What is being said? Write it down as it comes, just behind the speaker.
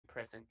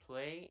pressing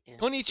play. In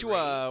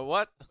Konnichiwa.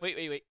 What?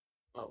 Wait.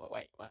 Oh,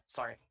 wait. What?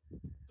 Sorry.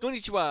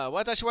 Konnichiwa.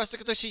 Watashi wa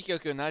Satoshi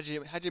Hikyo-kun.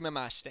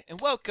 Hajimemashite. And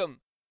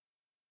welcome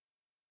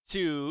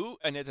to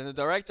a Nintendo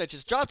Direct that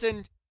just dropped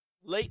in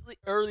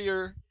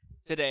earlier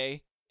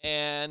today.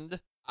 And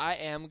I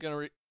am going to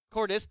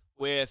record this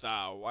with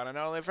our one and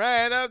only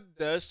friend of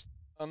this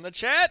on the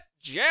chat,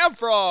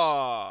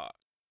 JamFrog.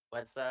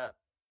 What's up?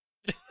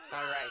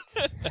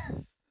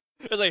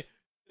 Alright.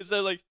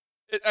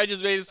 I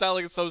just made it sound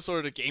like some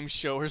sort of game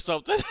show or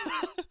something.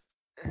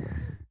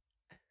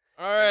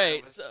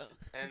 Alright,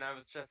 and I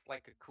was just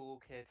like a cool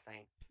kid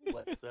saying,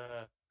 "What's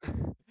up?"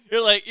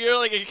 You're like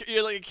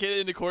a kid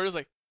in the corner,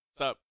 like,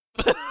 "What's up?"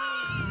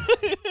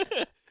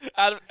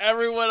 Out of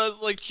everyone, I was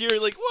like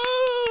cheering, like,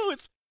 "Woo!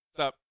 What's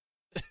up?"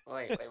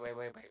 Wait.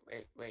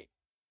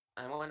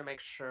 I want to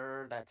make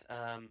sure that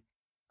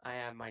I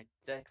have my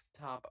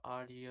desktop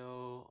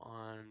audio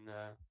on.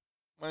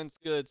 Mine's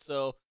good,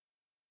 so.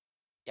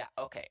 Yeah.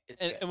 Okay.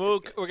 And we're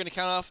gonna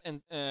count off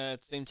at the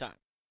same time.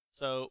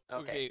 So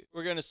okay,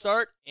 we're gonna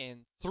start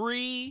in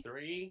 3,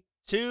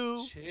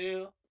 2,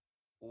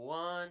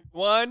 1,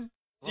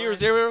 0,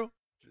 0,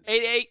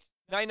 8, 8,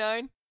 9,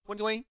 9, 1,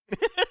 20.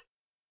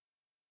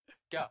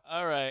 Go.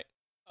 All right.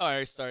 Oh, I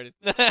already started.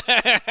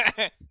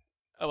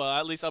 Oh well,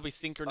 at least I'll be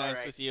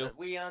synchronized with you.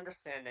 We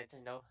understand,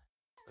 Nintendo.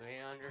 We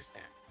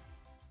understand.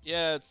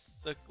 Yeah, it's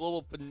a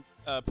global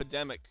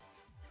pandemic.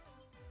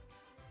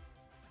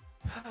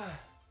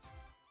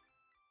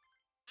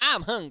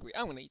 I'm hungry.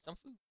 I'm gonna eat some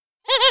food.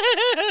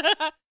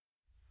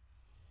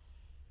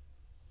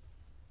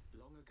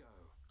 Long ago,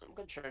 I'm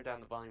gonna turn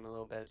down the volume a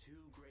little bit. Two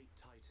great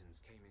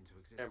titans came into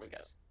existence. There we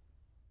go.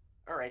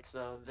 Alright,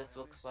 so this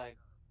looks like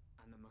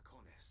and the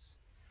Mechonis.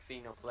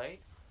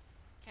 Xenoblade.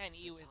 Can't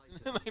eat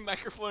with my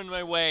microphone in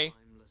my way.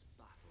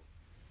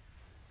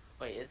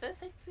 Wait, is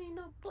this a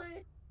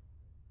Xenoblade?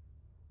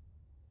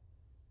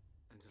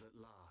 Until at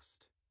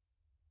last,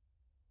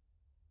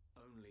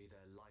 only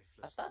their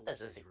lifeless I thought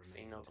this was a corpses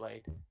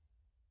Xenoblade.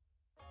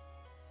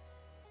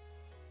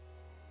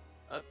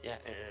 Oh, yeah,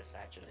 it is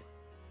actually.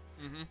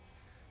 Mm-hmm.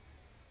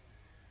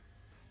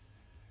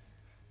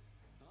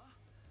 Huh?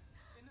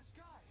 In the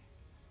sky?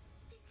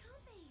 This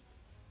can't be.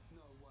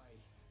 No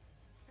way.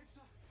 It's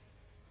a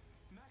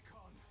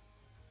Mechon.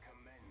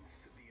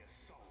 Commence the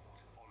assault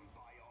on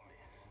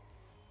Bionis.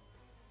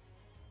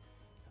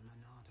 The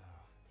Monado.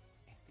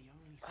 It's the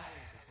only sword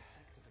that's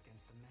effective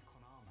against the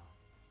Mechon armor.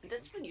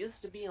 This one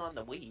used to be on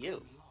the Wii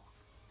U.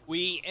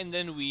 Wii, and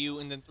then Wii U,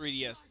 and then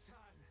 3DS.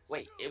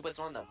 Wait, it was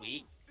on the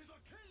Wii?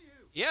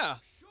 Yeah.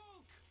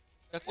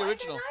 That's the Why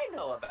original. didn't I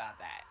know about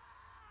that?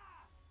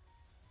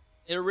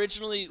 It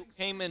originally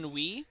came in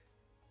Wii,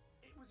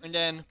 and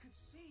then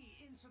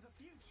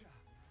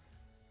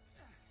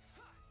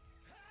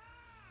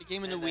it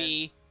came in the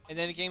Wii, and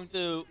then it came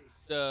to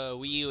the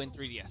Wii U and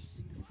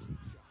 3DS.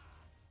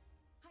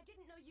 I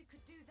didn't know you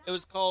could do that. It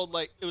was called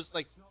like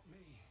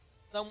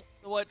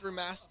somewhat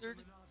remastered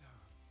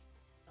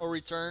or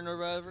return or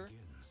whatever.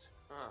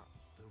 Huh.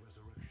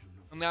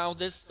 And now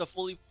this is the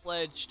fully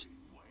fledged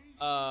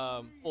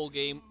full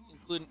game,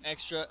 including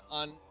extra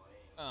on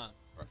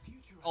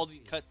all the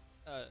cut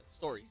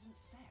stories.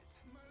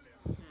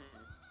 So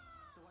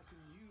I can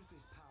use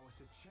this power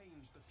to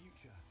change the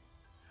future,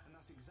 and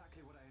that's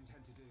exactly what I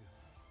intend to do.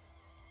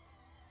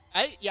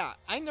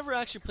 I never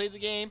actually played the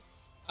game.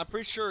 I'm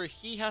pretty sure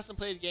he hasn't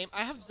played the game.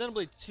 I have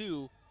Xenoblade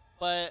 2,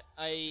 but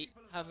I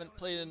haven't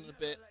played it in a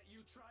bit.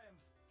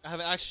 I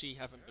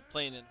haven't been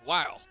playing in a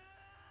while.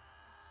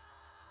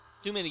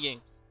 Too many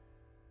games.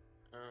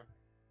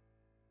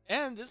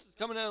 And this is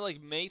coming out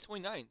like May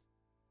 29th.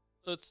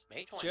 So it's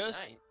May 29th?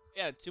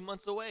 just 2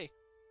 months away.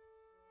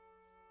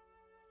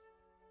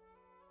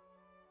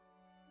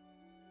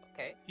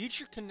 Okay.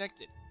 Future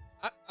Connected.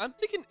 I'm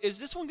thinking, is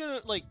this one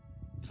gonna like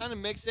kind of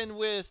mix in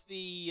with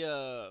the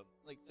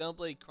like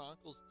Xenoblade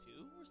Chronicles 2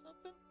 or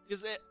something?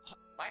 Because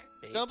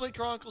Xenoblade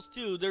Chronicles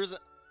 2, there was a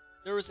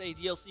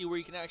DLC where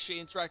you can actually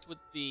interact with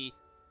the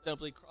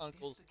Xenoblade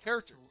Chronicles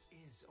characters.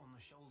 Is on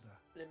the shoulder.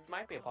 It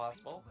might be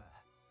possible.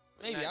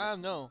 Maybe, I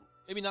don't know.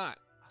 Maybe not.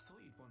 I thought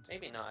you'd want to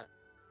Maybe go. not.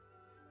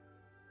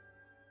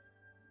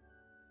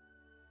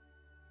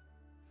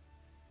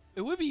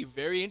 It would be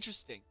very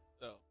interesting,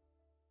 though.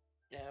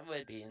 Yeah, it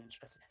would be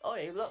interesting. Oh,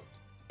 hey, look.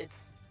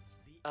 It's,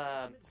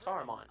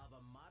 Saruman.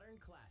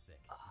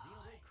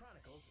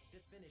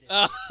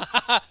 I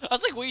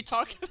was like, what are you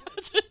talking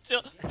about?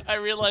 Until I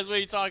realized what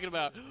you're talking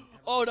about.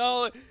 Oh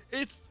no,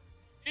 it's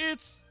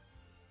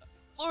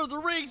Lord of the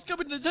Rings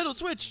coming to Nintendo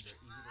Switch.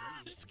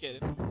 Just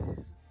kidding.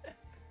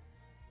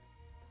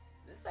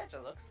 This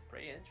actually looks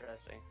pretty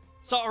interesting.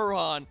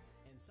 Sauron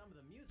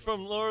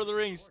from Lord of the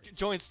Rings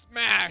joins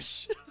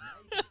Smash.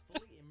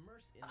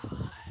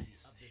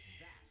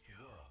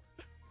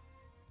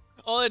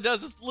 All it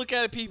does is look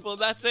at people,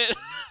 and that's it.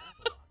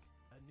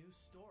 A new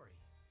story,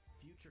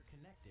 Future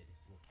Connected,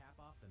 will cap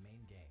off the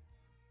main game.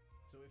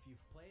 So if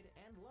you've played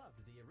and loved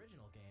the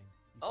original game,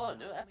 you Oh, can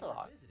new not only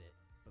epilogue. revisit it,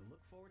 but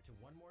look forward to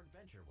one more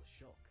adventure with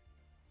Shulk.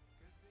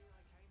 Good thing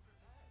I came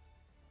prepared.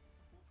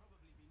 We'll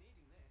probably be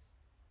needing this.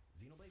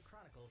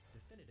 Chronicles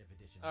Definitive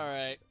Edition. All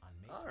right. launches on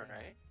May All 29th,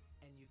 right.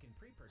 and you can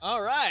pre-purchase All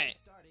the right.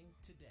 game starting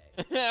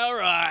today. All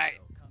right.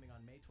 So, coming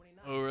on May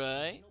 29th, All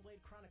right.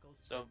 Xenoblade Chronicles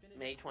So, Definitive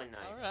May Edition.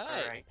 29th. All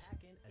right. Alright.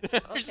 Pack in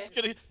a We're just 200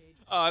 gonna. page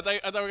Oh, I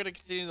thought we were gonna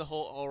continue the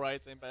whole all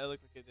right thing, but it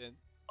looked like it didn't.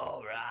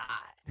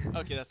 Alright.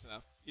 Okay, that's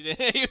enough. You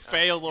did. You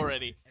failed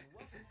already. and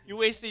welcome to You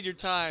wasted your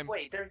time.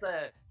 Wait, there's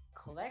a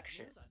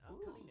collection. news on Ooh.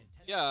 upcoming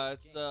Nintendo Yeah, Switch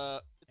it's games,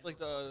 it's and like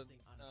we're the. focusing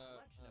on a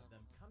selection of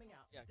them coming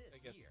out Yeah, this I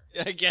guess. year.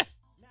 Yeah, I guess.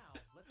 Now,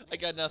 let's I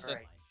got roll the nothing.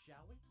 Alright. headlines,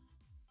 shall we?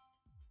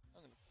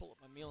 I'm gonna pull up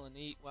my meal and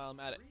eat while I'm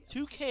at it.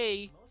 Three of 2K.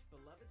 Nintendo most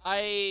beloved I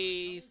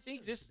series are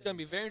think coming this soon is to gonna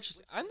be the very Nintendo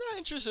interesting. Switch I'm not system.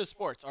 interested in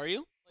sports. Are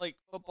you? Like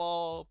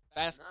football,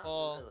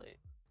 basketball. Not really.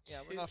 Yeah,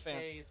 we're not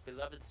fans. 2K's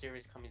beloved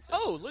series coming soon.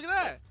 Oh, look at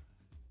that!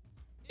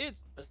 Yes.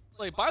 It's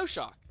like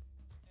Bioshock,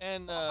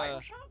 and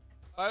Bioshock?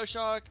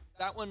 Bioshock.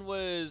 That one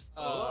was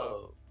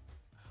Oh.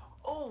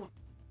 Oh.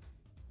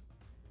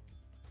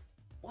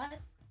 What?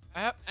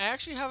 I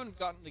actually haven't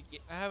gotten the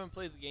I haven't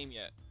played the game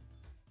yet.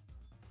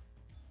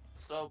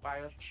 So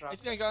Bioshock I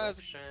think I got it as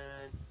a-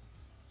 collection.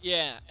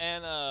 Yeah,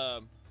 and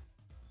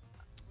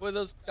what are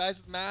those guys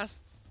with masks?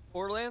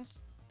 Borderlands.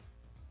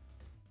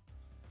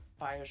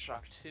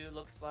 Bioshock 2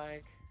 looks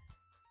like.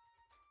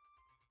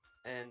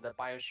 And the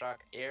Bioshock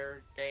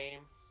Air game.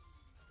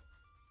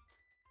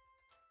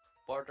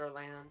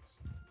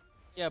 Borderlands.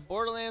 Yeah,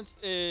 Borderlands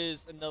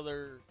is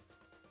another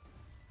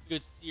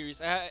good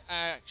series. I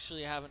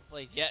actually haven't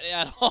played yet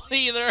at all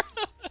either.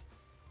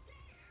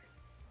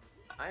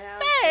 I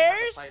have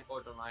There's- played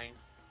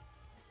Borderlands.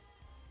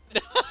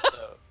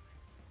 So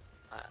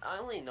I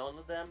only know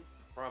them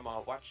from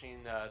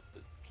watching the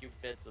few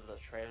bits of the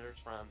trailers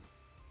from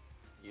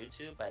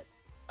YouTube, but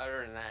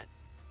other than that,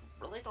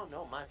 really don't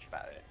know much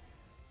about it.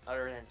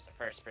 Other than it's the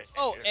first person.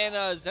 Oh, shooter. and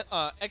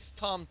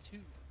XCOM 2.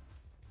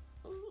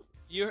 Ooh.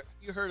 You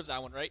heard of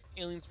that one, right?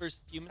 Aliens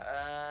versus Humans.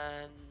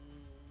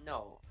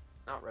 No,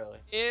 not really.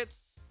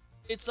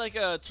 It's like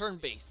a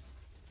turn-based.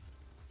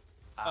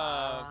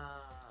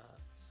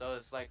 So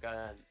it's like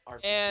an RPG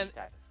and-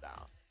 type of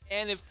style.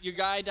 And if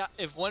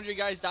if one of your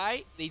guys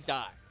die, they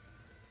die.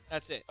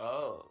 That's it.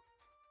 Oh.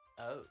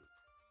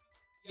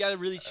 You gotta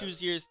really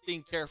choose your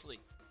thing carefully.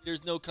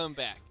 There's no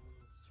comeback.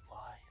 Choose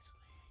wisely.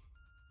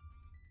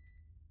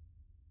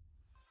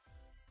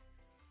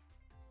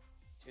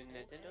 To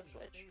Nintendo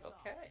Switch. Pays off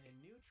Okay. in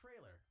a new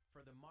trailer for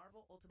the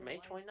Marvel Ultimate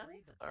May Alliance 29th?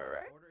 3, the All Dark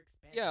right. Order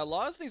expansion. Yeah, a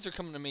lot of things are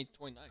coming to May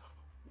 29th.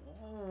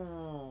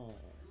 Ooh.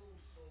 You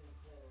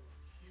so-called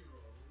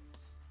heroes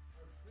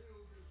have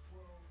filled this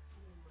world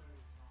to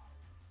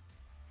mankind.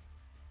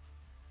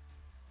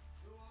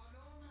 You are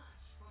no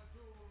match for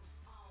Doom's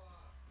power.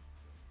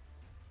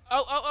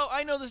 Oh!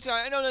 I know this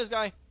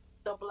guy.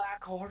 The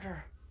Black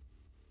Order.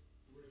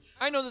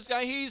 I know this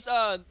guy. He's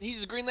a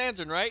Green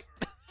Lantern, right?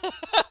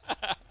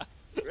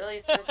 Really,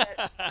 Serpent?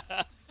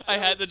 I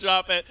had to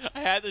drop it.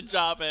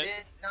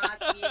 It's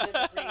not even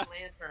the Green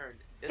Lantern.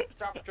 It's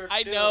Doctor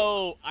I Doom.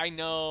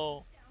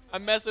 know.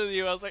 I'm messing with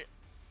you. I was like,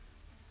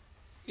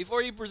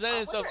 before he presented I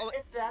himself, wonder I'm like,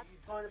 if that's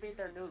going to be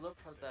their new look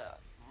for the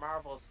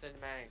Marvel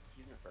Cinematic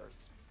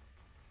Universe.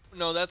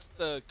 no, that's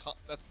the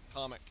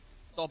comic.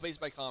 It's all based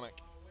by comic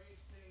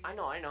I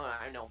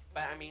know,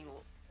 but I mean,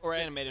 or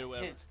this animated or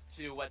whatever. hint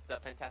to what the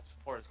Fantastic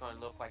Four is going to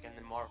look like in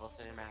the Marvel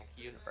Cinematic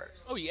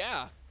Universe. Oh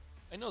yeah,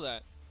 I know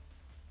that.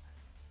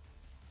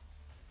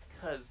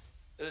 Because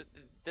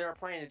they're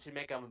planning to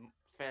make a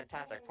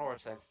Fantastic Four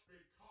since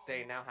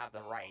they now have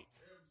the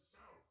rights.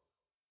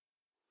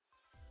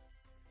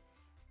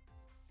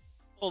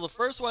 Well, the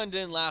first one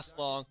didn't last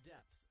long,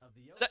 Depths of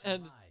the Th- ocean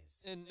and, lies.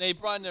 and they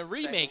brought in a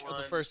remake of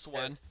the first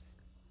one. is-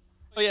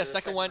 Oh yeah, the second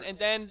second one, one. and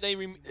then they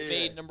made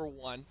Yes. number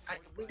one.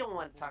 we don't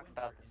want to talk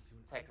about the Into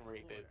an second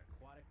unexplored reboot.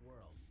 aquatic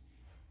world.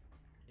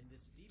 In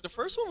this deep The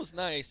first one was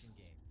nice, exploration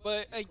game,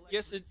 but you I collect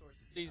guess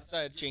resources they to decided to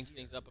upgrade change your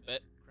things gear, up a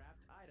bit, craft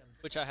items,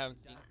 which I haven't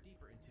and seen. dive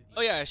deeper into the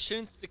Oh yeah,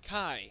 ocean.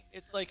 Shinsekai.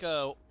 It's like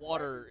a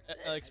water What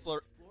is As you explore.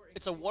 explore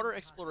It's a water increasingly hostile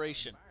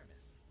exploration.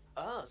 environments,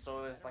 Oh,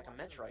 so it's like a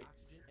better watch Metroid. your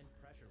oxygen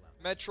and pressure levels.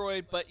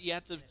 Metroid, but you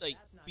have to And if like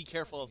that's not be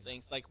careful of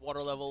challenging things enough, like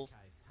water levels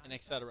Shinsekai's and Time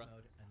etc.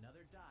 Mode,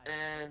 another dive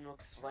And offers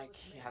looks endless like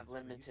you have maze for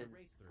you to limited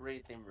race through,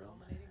 breathing room.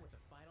 culminating with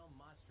a final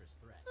monstrous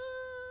threat. You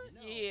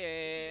know, it can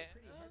Yeah. get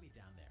pretty heavy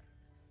down there.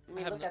 I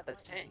mean, have look no- at the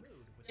Lighten the tanks.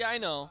 mood with Yeah, the I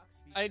know.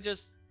 Dropbox I feature.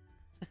 just.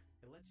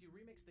 It lets you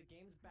remix the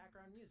game's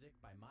background music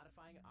by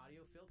modifying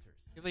audio filters.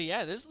 But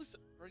yeah, this looks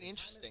pretty The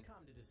interesting. time has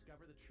come to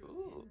discover the truth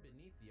Ooh. hidden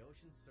beneath the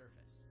ocean's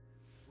surface.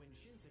 When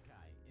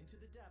Shinsekai Into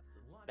the Depths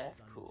launches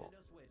That's on cool.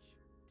 Nintendo Switch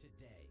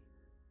today.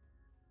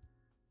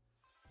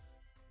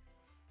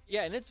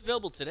 Yeah, and it's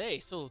available today.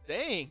 So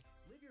dang.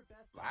 Live your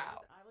best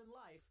Wow. deserted island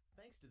life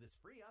thanks to this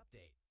free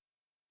update.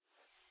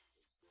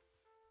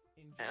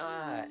 Enjoy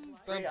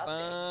Free the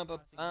update.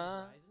 Crossing New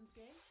Horizons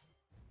game?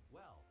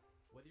 Well,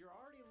 whether you're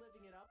already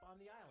living it up on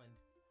the island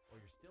or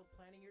you're still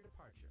planning your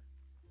departure,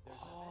 there's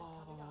an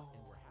event coming up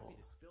and we're happy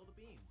to spill the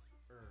beans.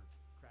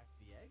 Crack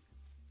the eggs?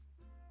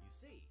 You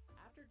see,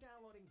 after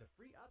downloading the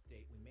free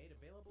update we made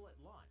available at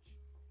launch,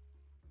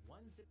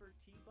 One Zipper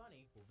T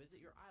Bunny will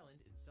visit your island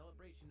in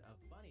celebration of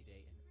Bunny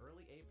Day in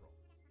early April.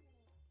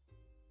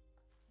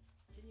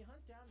 you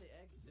hunt down the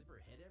eggs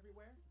zipper hid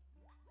everywhere?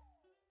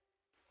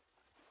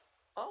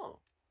 Oh,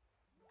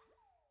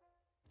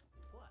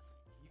 Plus,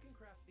 you can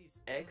craft these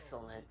special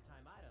excellent.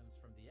 limited-time items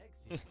from the egg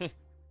sequence.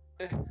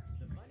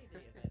 The Bunny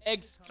Day event.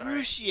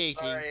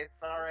 Excruciating.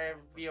 Sorry,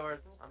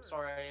 viewers. I'm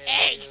sorry.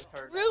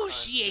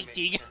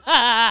 Excruciating. Guess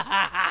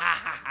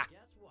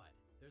what?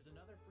 There's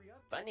another free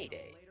update Bunny coming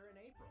Day. later in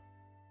April.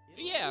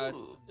 Yeah, It'll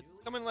Ooh. it's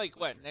coming like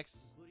what, next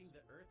including the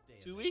Earth Day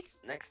 2 event. weeks?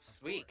 Next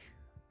week,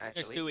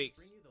 actually. Next 2 weeks.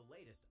 Bring you the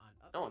latest on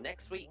No, updates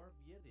next and week. more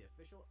via the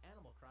official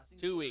Animal Crossing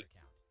 2 Twitter weeks.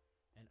 account,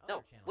 and No,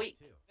 other channels week.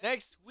 too.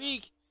 Next So,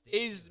 week stay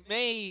is tuned.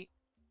 May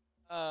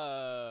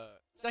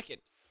 2nd.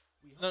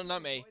 We hope No, you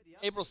not May. enjoyed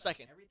the April updates on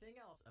 2nd. Everything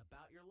else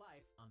about your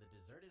life on the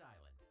deserted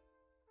island.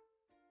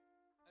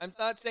 I'm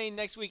not saying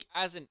next week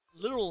as in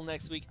literal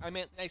next week. I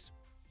meant next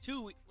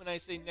 2 weeks. When I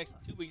say next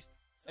 2 weeks,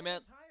 I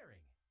meant Someone's hiring.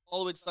 all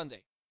the way to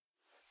Sunday.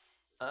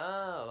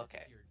 Oh, This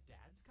okay. is your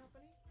dad's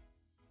company?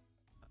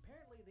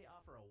 Apparently, they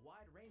offer a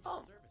wide range Oh.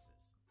 of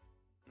services.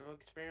 No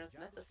experience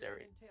Job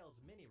necessary. description entails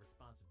many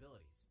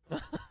responsibilities.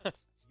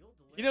 You'll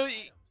deliver You know,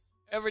 items,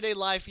 Everyday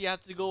life, you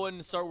have to go in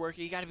and start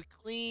working. You got to be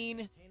clean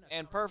maintain a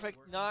and comfortable perfect,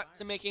 work not to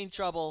environment. make any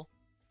trouble.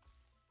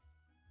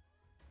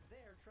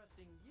 They're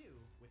trusting you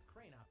with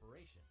crane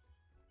operation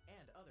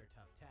and other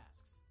tough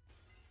tasks.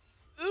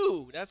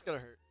 Ooh, that's gonna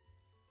hurt.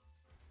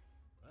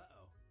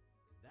 Uh-oh.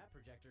 That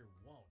projector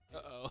won't do.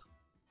 Uh-oh.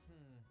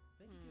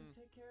 Think you can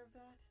take care of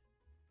that?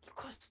 You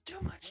caused too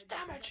much Maybe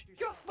damage. conduct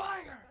You're yourself in a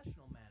fired.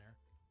 professional manner,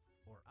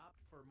 or opt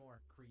for more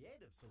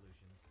creative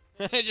solutions.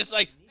 Just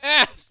like,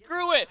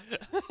 screw it!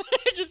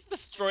 Just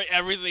destroy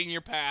everything in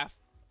your path.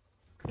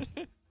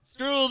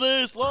 Screw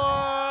this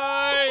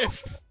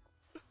life!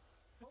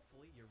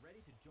 Hopefully, you're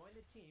ready to join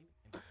the team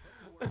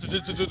and be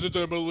put to work.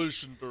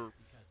 Demolition derp.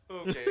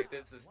 Because Okay,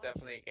 this is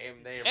definitely a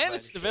game name. And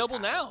it's available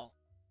now.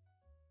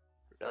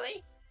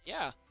 Really?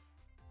 Yeah.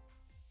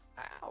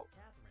 Wow.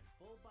 Catherine,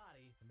 full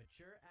body,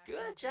 mature action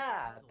Good adventure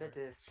job puzzler, at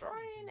destroying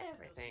coming to Nintendo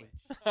everything.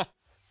 Switch.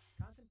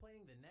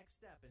 Contemplating the next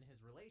step in his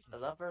relationship.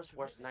 The Lover's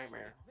Worst terrific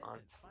Nightmare Vincent on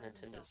finds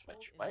Nintendo himself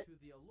Switch. pulled What? Into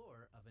the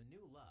allure of a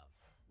new love.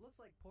 Looks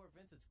like poor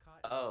Vincent's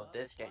caught Oh, in a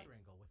this love game.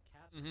 quadrangle with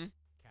Catherine,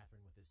 Mm-hmm.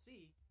 Catherine with a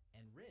C,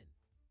 and Rin.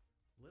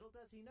 Little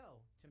does he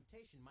know,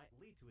 temptation might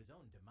lead to his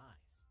own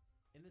demise.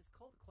 In this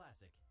cult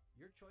classic,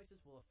 your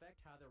choices will affect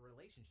how their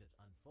relationships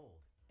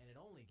unfold, and it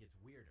only gets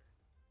weirder.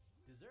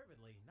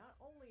 Deservedly, not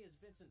only is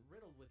Vincent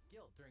riddled with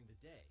guilt during the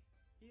day,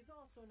 he's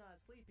also not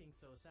sleeping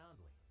so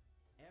soundly.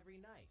 Every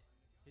night,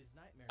 his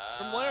nightmares.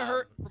 From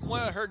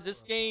what I heard,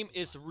 this game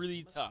is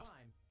really tough.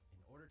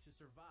 In order to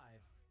survive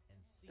and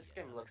see This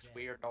game another looks day.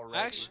 weird already.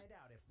 Actually,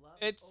 Find out if love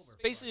is it's over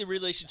for basically a us.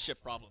 relationship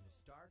Back problem. in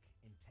this dark,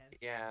 intense,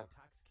 Yeah. and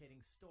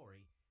intoxicating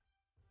story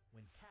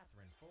when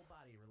Catherine Full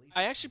Body releases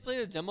I actually on played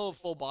a Nintendo demo of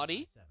Switch Full on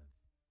Body. July 7th.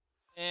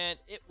 And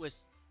it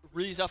was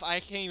really tough. I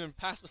can't even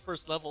pass the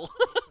first level.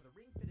 For the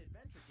Ring Fit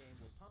Adventure game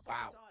will pump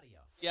Wow. up its audio.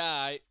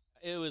 Yeah,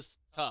 it was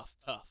tough.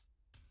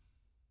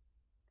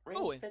 Ring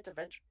Oh, wait. Fit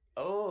Adventure.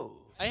 Oh.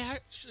 I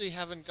actually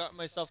haven't gotten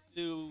myself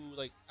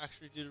to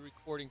actually do the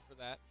recording for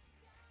that.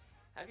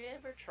 Have you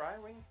ever tried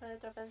Ring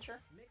Fit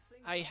Adventure? Mix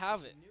things I up have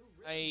with it. a new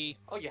rhythm I- game.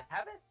 Oh, you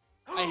have it?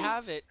 I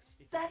have it. If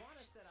you wanna That's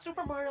set a high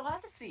Super Mario score,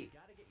 Odyssey. You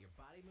gotta get your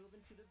body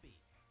moving to the beat.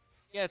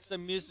 Yeah, it's a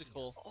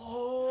musical.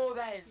 Oh,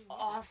 that There's is 16 music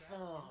tracks in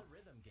awesome. the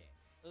rhythm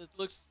game. It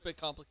looks a bit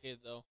complicated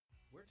though.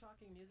 We're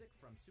talking music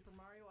from Super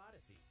Mario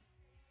Odyssey.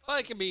 But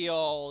it can be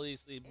all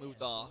easily and moved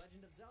The off.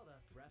 Legend of Zelda: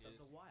 Breath of Yes.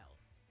 the Wild.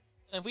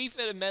 And we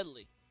fit a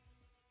medley.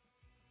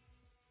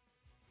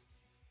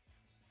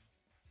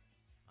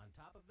 On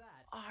top of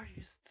that, Are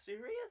you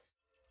serious?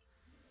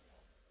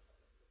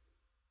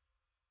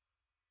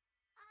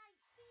 I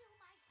feel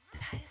my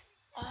power. That is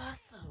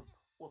awesome.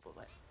 Whoop, whoop,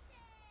 whoop.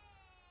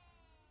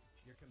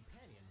 your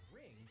companion,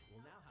 Ring,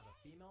 will now have a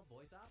female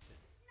voice option.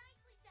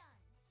 Nicely done.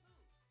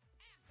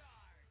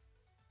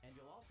 And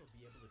you'll also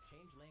be able to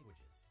change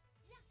languages.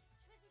 Yeah,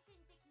 choices in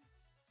big much.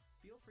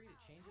 Feel free to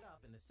change it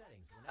up in the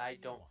settings whenever I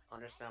you don't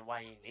want. understand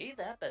why you need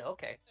that, but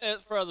okay.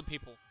 For other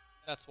people.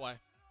 That's why.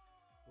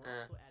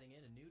 We're also adding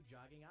in a new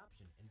jogging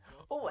option in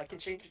both Oh, the I can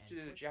custom change it and to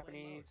quick play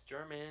Japanese, modes.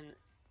 German,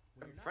 When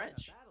you're and not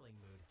French. in a battling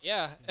mood,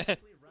 Yeah. you can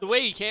simply run The way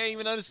through you can't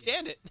even all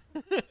understand it.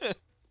 games.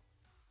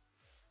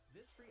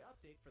 This free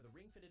update for the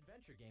Ring Fit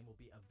Adventure game will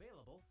be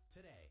available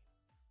today.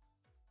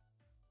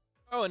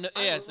 Oh, and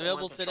I yeah, it's really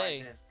available want to try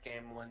today. this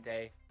game one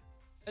day.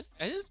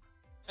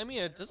 I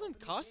mean, it doesn't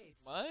cost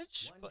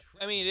much, but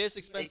I mean, it is It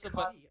expensive,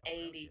 but costs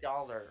 $80.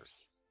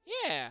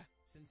 yeah,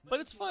 Since but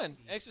it's fun,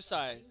 1980,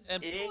 exercise,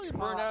 and It probably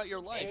burn out your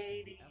costs life.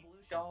 $80. the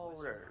evolution of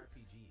Western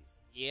RPGs.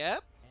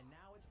 Yep. And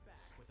now it's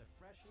back with a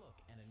fresh look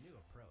and a new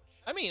approach.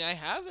 I mean, I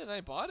have it.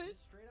 I bought it. This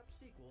straight-up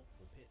sequel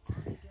will pit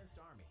army against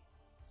army,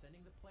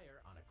 sending the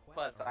player on a quest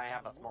Plus, I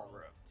have around a the small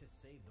world room. to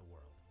save the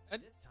world. I-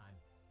 This time,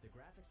 the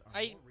graphics are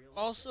I more realistic.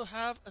 also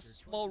have a Your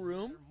small choices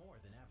room, matter more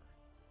than ever.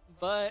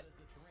 but So does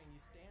the terrain you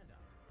stand on.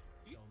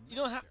 you- So you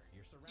don't have- master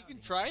your you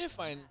can surroundings try like to the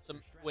find master some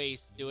strategist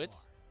ways to do you it.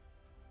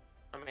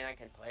 are. I mean, I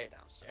can play it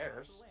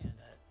downstairs. Across the land,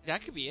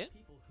 that could be it.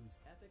 people whose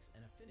ethics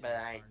and affinity but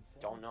I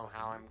don't know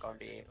how I'm going to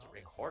be able to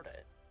record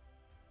it.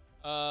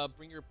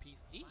 Bring your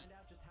PC. Find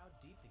out just how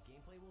deep the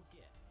gameplay will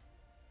get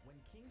when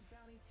King's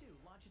Bounty 2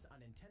 launches on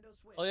Nintendo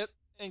Switch. Oh, yep,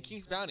 and in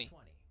King's Bounty.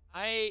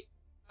 2020.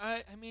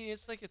 I mean,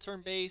 it's like a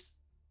turn-based,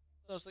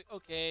 so it's like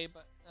okay,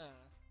 but.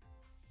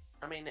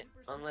 I mean,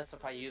 unless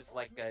if I use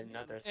like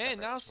another And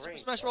now Super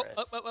screen Smash for Bros.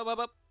 it.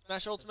 Up.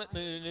 Smash Ultimate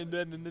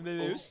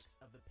Moose.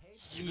 Of the paid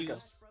Here we go.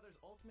 Smash Brothers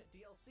Ultimate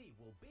DLC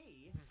will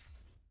be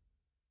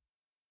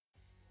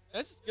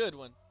That's a good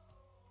one.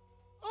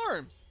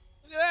 Arms.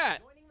 Look at that.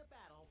 joining the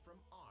battle from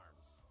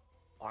ARMS.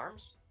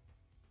 Arms?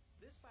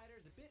 This fighter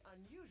is a bit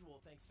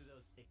unusual thanks to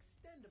those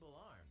extendable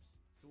arms,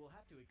 so we'll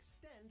have to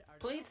extend our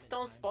Please development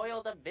don't time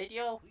spoil too. the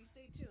video. Please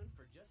stay tuned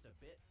for just a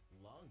bit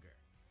longer.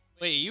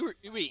 Wait, you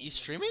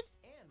streaming?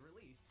 And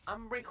released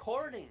I'm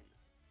recording.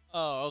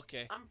 Oh,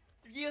 okay. I'm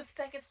 3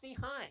 seconds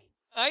behind.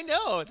 I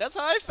know. That's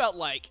how I felt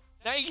like.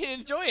 Now you can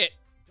enjoy it.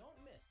 Don't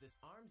miss this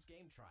ARMS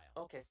game trial.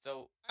 Okay,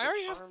 so I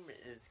already which have- arm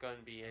is going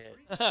to be it?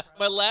 Free game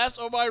My trial left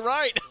or my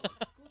right?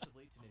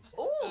 exclusively to Nintendo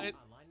Ooh.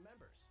 Online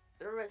members.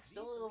 They're These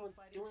still elite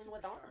fighting doing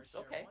with superstars arms.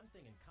 share Okay. one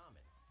thing in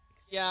common.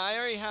 Yeah, I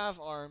already Extended have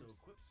arms. arms, So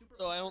equip super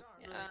so I don't powered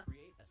arms really- and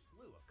create a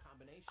slew of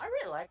combinations. I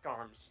really like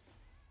arms.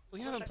 We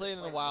I haven't wish I played could in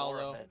a play while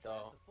more of though. it,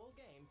 though. The full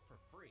game for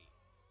free.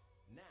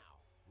 Now,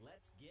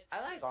 let's get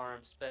I like started.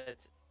 arms,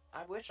 but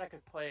I wish I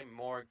could play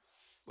more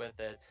with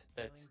it.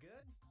 But Feeling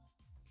good?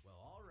 Well,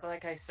 all right.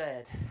 like I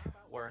said, How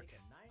about we work. take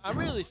a nice I'm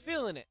really look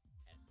feeling it.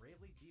 at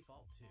Bravely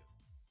Default 2.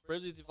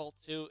 Bravely Default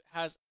 2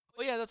 has.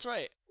 Oh yeah, that's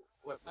right.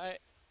 What?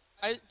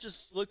 I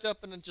just looked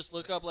up and then just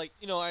look up like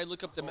I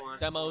look up the Hold on,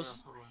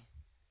 demos. hold on.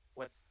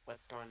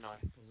 What's going on?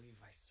 believe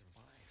I survived.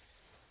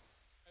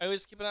 I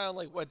always keep an eye on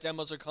like what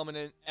demos are coming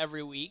in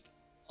every week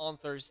on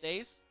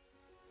Thursdays.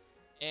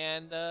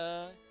 And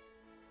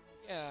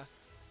yeah,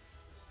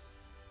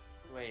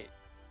 Wait,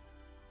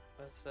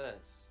 what's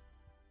this?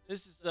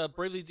 this is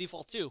Bravely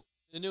Default 2,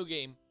 the new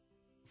game.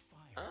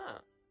 Fire, Ah,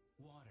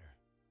 water,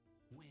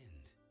 wind.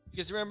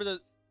 Because remember that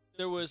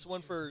there was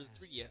one for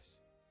 3DS.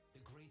 The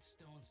great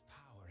stone's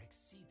power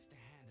exceeds the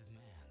hand of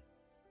man,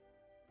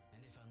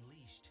 and if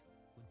unleashed,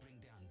 would bring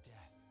down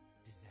death,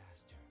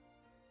 disaster,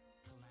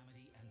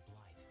 calamity, and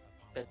blight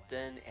upon but the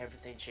land. then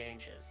everything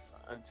changes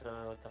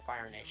until the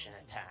Fire Nation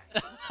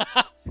attacks.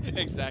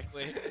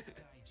 Exactly. Guide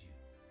you.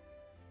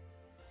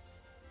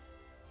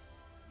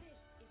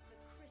 This is the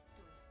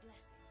crystal's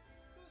blessing.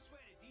 Don't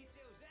swear to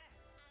details, eh?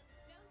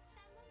 And don't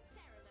stand on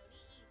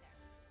ceremony either.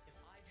 If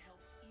I've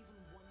helped even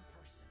one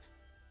person,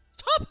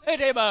 Top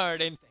Hey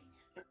Martin.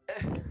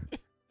 thing.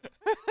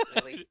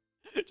 Really?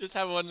 Just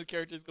have one of the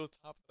characters go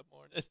top of the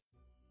morning.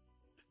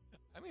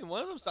 I mean,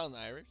 one of them sounds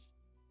Irish.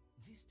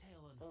 This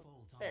tale Well,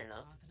 unfolds fair on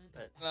enough, a continent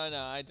but- of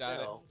No, I doubt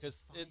it Still. because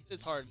five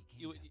it's hard. mighty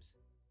kingdoms.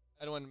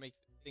 I don't want to make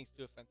things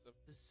too offensive.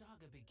 The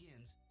saga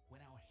begins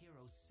when our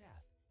hero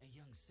Seth, a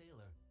young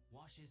sailor,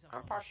 washes up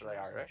I'm on the partially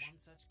shores of Irish. one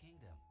such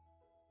kingdom.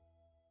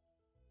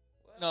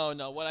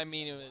 No, what I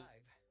mean is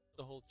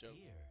the whole joke.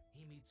 Here,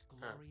 he meets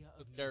Gloria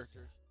of With Nyssa,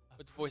 characters, a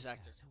with the voice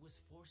actor. princess who was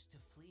forced to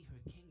flee her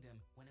kingdom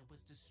when it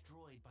was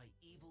destroyed by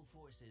evil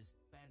forces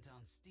bent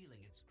on stealing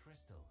its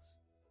crystals.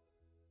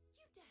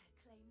 You dare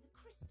claim the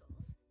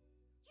crystals?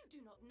 You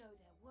do not know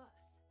their worth.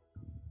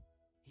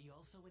 He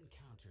also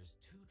encounters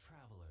two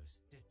travelers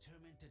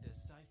determined to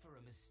decipher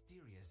a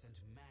mysterious and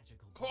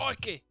magical code.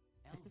 Crikey!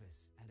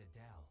 Elvis and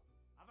Adele.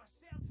 I've a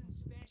certain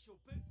special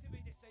book to be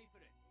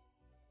deciphering.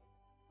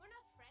 We're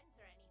not friends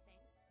or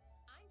anything.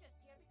 I'm just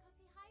here because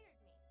he hired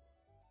me.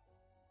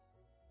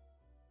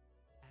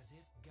 As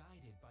if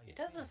guided by He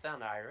doesn't fate,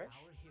 sound Irish.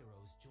 our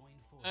heroes join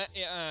forces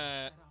yeah,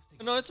 and set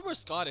off no, it's together more on a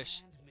Scottish.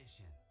 grand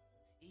mission,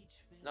 each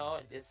filled No,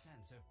 with a it's-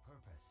 sense of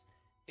purpose.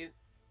 it-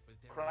 But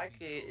there will be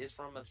Crikey is those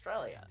from who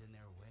Australia. stand in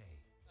their way.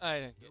 I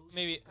don't get. Those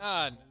Maybe who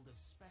grab hold of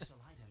special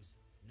items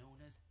known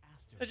as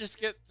let's just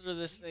get through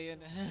this thing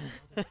and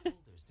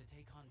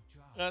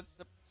not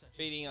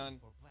debating on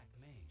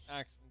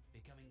accent.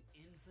 becoming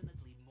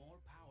infinitely more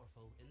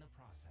powerful in the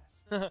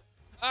process.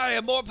 I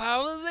am more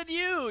powerful than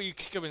you. You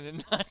kick him in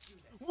the nuts.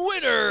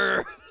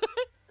 Winner.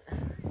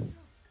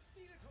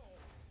 Steal it all.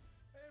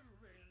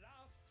 Every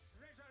last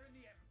treasure in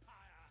the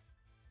Empire.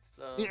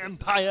 So The this is an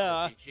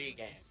Empire. RPG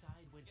game.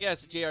 Yeah,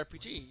 it's a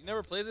JRPG. You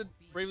never played the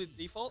Bravely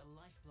Default?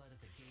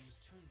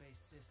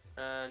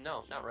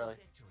 No, not really.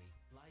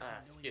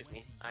 Excuse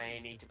me. I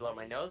need to blow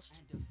my nose.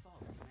 And default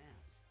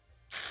commands.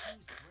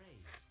 Choose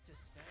brave to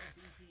spend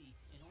BP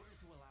in order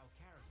to allow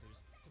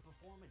characters to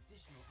perform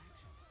additional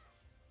actions.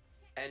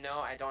 And no,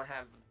 I don't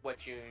have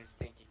what you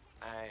think.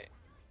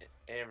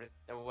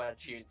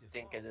 What you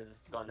think it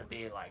is going to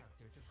be like.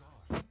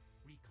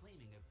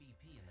 Reclaiming a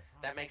BP in the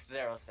That process. makes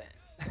 0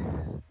 sense.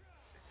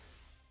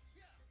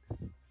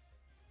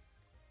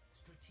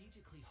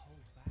 Strategically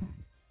hold back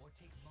or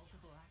take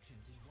multiple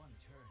actions in one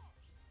turn.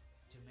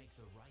 To make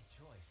the right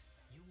choice,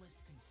 you must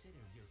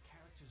consider your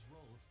character's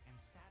roles and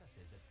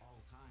statuses at all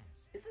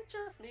times. Is it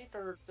just me,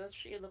 or does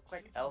she look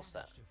like Should you Elsa?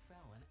 manage to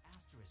fell an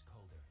asterisk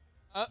holder,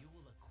 Uh, you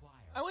will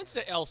acquire I wouldn't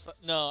say characters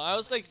Elsa. No, I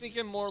was like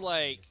thinking more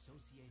like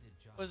associated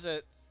jobs. was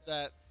it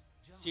that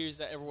series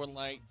that everyone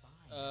liked.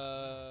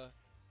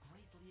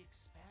 greatly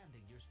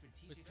expanding your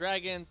strategic With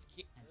dragons,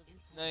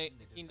 options and Knight,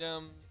 influencing the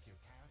Kingdoms. development of your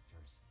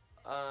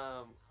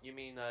characters. You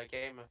mean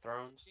Game of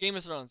Thrones? Game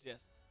of Thrones, yes.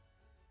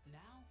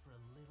 Now for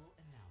a little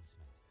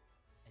announcement.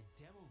 A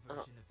demo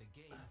version of the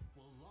game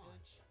will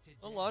launch today.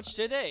 It'll launch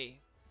today.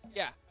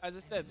 Yeah, as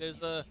I said,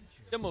 there's a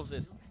demo of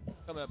this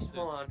coming up soon.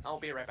 Hold on, I'll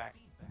be right back.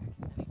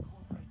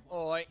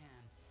 Oh, I.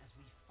 As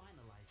we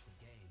finalize the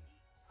game,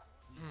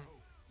 we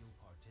hope you'll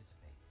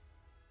participate.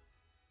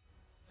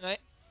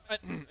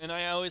 And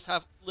I always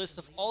have lists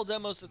of all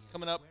demos that's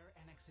coming up. Square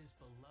Enix's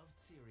beloved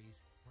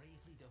series,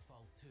 Bravely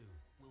Default 2,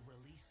 will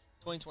release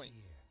 2020. this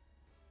year.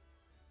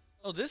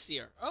 Oh, this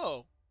year.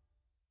 Oh.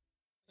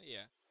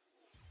 Yeah.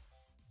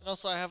 And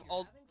also I have You're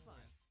all. having fun.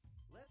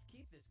 Let's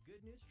keep this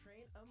good news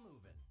train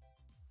a-moving.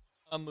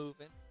 I'm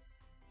moving.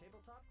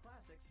 Tabletop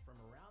classics from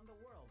around the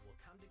world will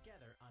come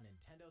together on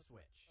Nintendo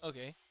Switch.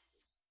 Okay.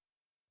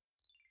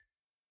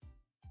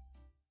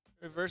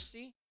 Reverse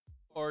C,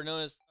 or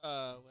known as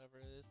whatever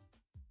it is.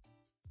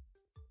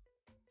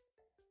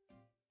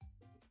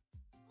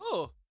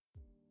 Oh,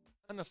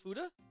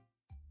 Hanafuda.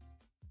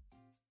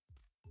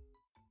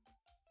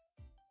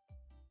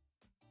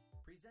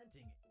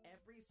 Presenting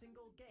every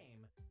single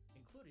game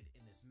included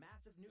in this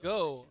massive new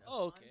Go. collection of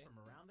Oh, fun okay. from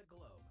around the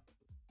globe.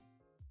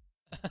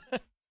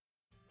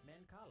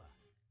 Mancala,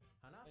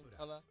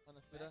 Hanafuda,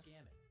 Hanafuda,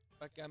 Backgammon,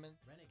 Backgammon,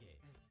 Renegade,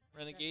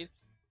 Renegade.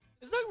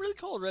 Checkers, It's not really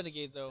called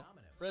Renegade though.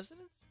 Dominoes,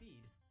 Resident,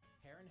 Speed,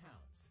 Hare and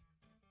Hounds,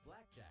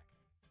 Blackjack,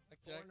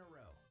 Blackjack, 4 in a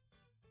row,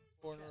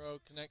 4 in a row,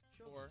 Connect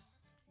Shogi, 4,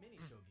 Mini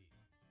Shogi,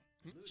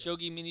 Ludo,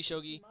 Shogi, Mini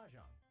Shogi,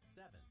 Mahjong,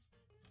 Sevens,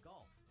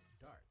 Golf,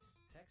 Darts,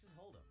 Texas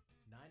Hold'em,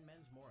 9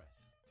 Men's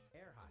Morris,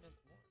 Air Hockey,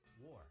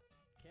 War,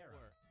 Kara,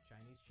 War.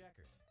 Chinese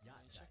Checkers,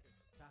 Yacht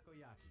Chinese Dice,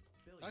 Takoyaki,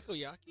 Billiards,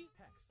 Takoyaki,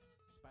 Hex,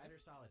 Spider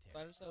Solitaire,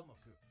 Spider Sol-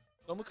 Tomoku,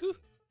 Gomoku.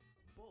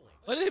 Bowling,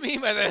 What do you mean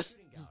by this?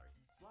 Shooting Gallery,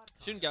 Slot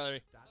Shooting Cars,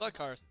 Gallery, Dots Slot and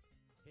Cars, Boxes,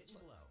 Hit and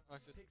Blow,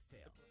 Boxes, Pig's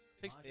Tail,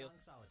 Pig's Tail,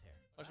 Mahjong Solitaire,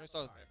 Mahjong Lost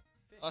Solitaire,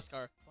 Card, Lost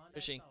Car, Klondike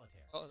Fishing,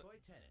 Solitaire, Oh. Toy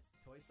Tennis,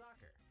 Toy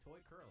Soccer, Toy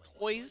Curling,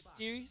 Toys Toy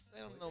Boxing, series? I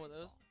don't Toy know what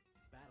those.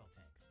 Baseball, Battle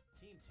Tanks,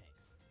 Team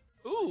Tanks,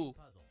 Ooh.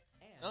 Sliding Puzzle,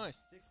 and Nice.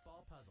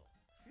 6-ball puzzle.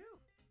 Phew,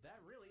 that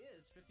really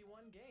is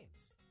 51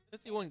 games.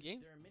 51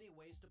 games. There are many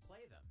ways to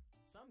play them.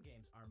 Some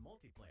games are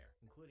multiplayer,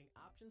 including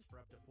options for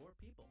up to 4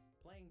 people,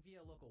 playing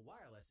via local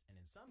wireless, and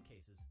in some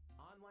cases,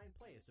 online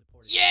play is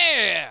supported.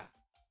 Yeah.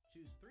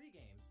 Choose 3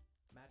 games,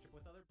 match up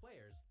with other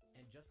players,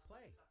 and just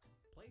play.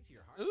 Play to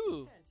your heart's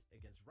Ooh. content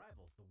against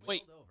rivals the world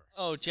Wait. over.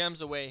 Oh,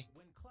 Jams away.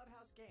 When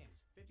Clubhouse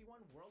Games 51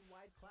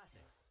 Worldwide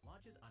Classics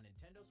launches on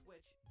Nintendo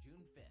Switch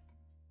June 5th.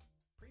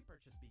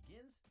 Pre-purchase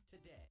begins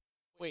today.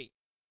 Wait.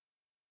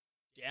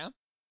 Jam?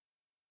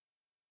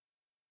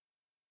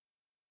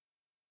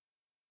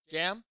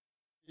 Jam?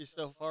 You're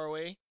so far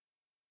away?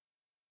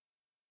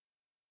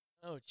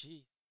 Oh,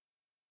 jeez.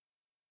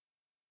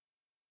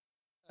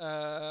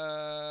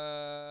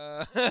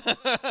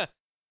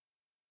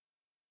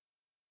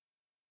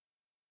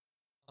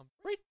 I'm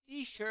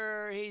pretty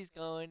sure he's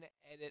going to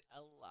edit a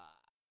lot.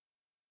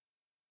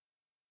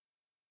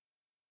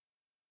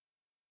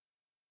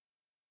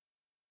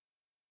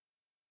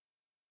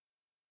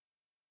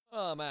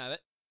 Oh, I'm at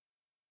it.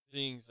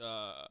 Things,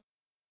 what?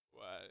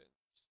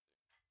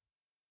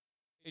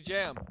 Hey,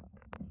 Jam.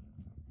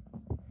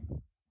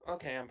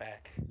 Okay, I'm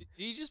back.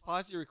 Did you just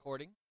pause your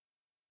recording?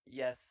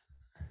 Yes.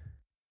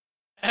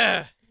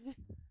 You're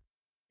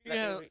Let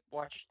gonna, me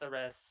watch the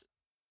rest.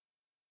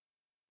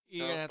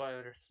 you're No gonna have,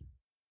 spoilers.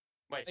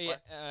 Wait, yeah,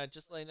 what?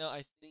 just to let you know,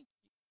 I think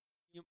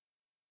you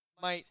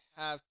might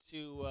have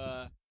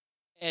to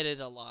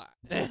edit a lot.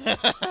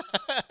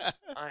 I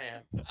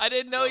am. I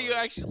didn't know you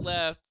Sorry. actually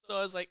left, so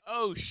I was like,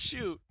 oh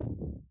shoot.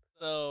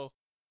 So,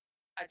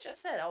 I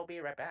just said I'll be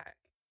right back.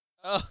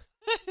 oh.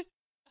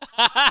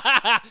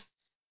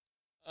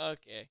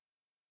 Okay.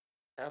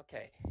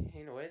 Okay.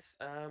 Anyways,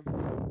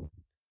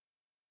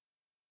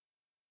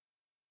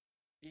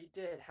 you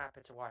did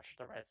happen to watch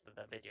the rest of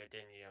the video,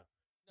 didn't you?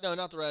 No,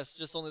 not the rest.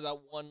 Just only that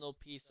one little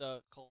piece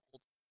called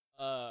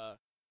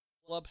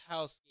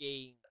Clubhouse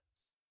Games,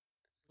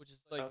 which is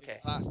like Okay.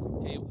 a classic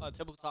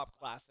tabletop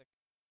classic.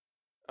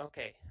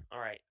 Okay. All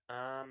right.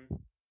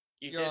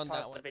 You You're did on that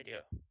pause the one. video,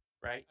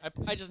 right?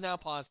 I just now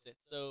paused it.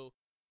 So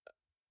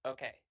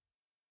Okay.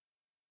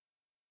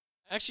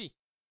 actually,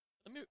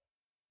 let me.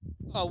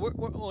 Oh,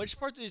 which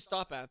part did you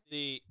stop at?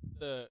 The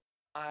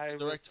I was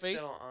Direct face?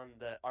 still on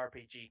the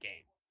RPG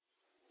game.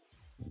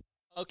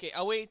 Okay,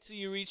 I'll wait till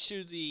you reach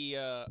to the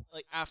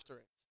like after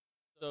it.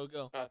 So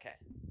go. Okay.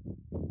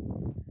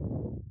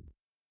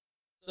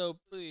 So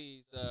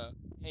please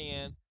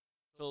hang on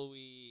till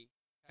we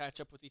catch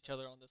up with each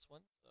other on this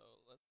one. So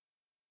let's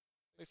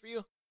wait for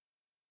you.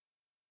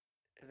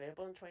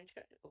 Available in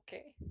 2020.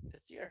 Okay.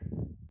 This year.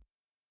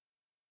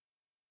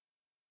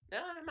 No,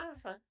 I'm having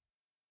fun.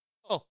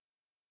 Oh.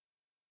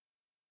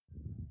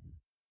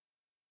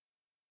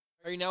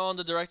 Are you now on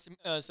the direct?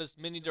 It says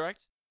mini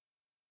direct.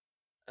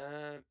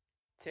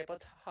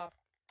 Tabletop.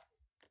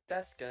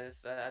 That's good.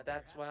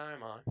 That's what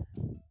I'm on.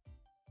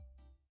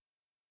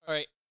 All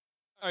right.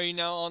 Are you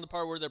now on the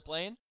part where they're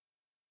playing?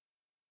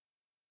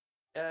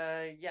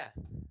 Yeah.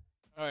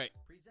 All right.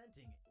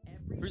 Presenting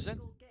every Present.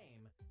 single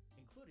game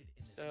included in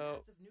this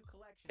So, massive new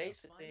collection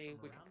Basically, of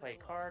fun we from can around play the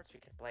globe. cards, we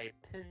can play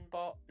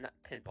not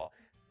pinball,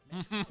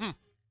 Mankind,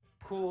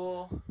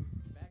 pool,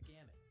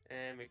 backgammon,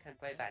 and we can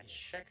play that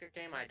checker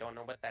game. I don't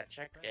know what that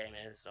checker game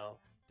is, so.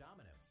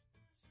 dominoes,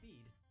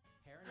 speed,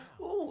 hare and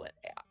hounds, Ooh,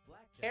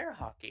 blackjack, air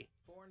hockey,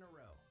 4 in a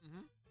row,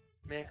 Mhm.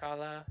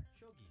 Mancala,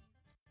 shogi,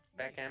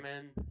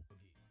 backgammon. boogie,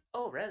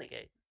 Oh,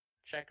 renegade,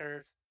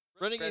 checkers,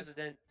 Renegades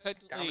president,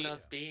 technically. domino,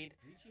 speed,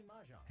 Lychee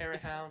mahjong, hare and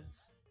It's-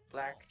 hounds,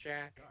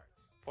 blackjack,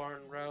 darts, 4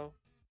 in a row,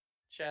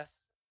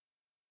 chess,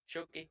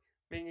 shogi,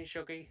 mini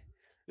shogi,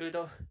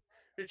 ludo,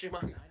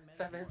 Rijima, nine-men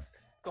sevens,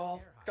 dwarfs,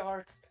 golf, air hockey,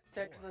 darts,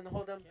 Texas war, and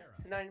Hold'em,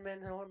 carom, 9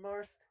 men and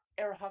Morse,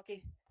 air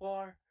hockey,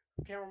 war,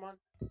 Caramon,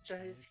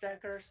 Chinese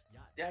checkers,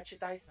 Yachi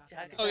dice,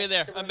 Yachi Okay,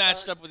 there. dice, I'm Double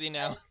matched guns, up with you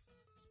now.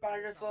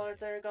 Spider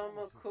solitaire,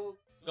 Gomoku,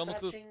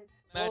 Gomoku,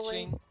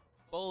 matching,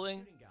 bowling,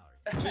 shooting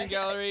gallery, shooting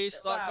galleries,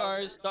 slot Wow,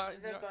 cars, they're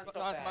going so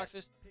knock fast.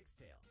 boxes, pig's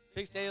tail,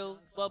 pig's tails,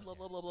 mahjong blah blah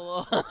solitaire, blah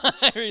blah blah blah.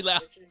 I really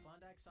laugh.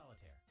 Klondike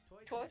solitaire,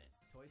 toy Toy- tennis,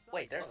 toy soccer,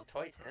 Wait, there's a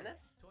toy curling,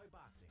 tennis? toy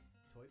boxing,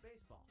 toy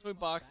baseball, Toy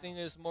boxing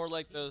is more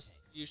like Team those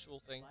tanks, usual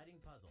thing. sliding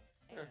puzzle,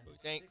 Huh.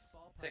 and Tanks.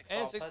 six-ball Six puzzle.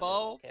 And ball six puzzle,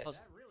 ball okay.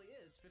 puzzle. That really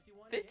is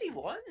 51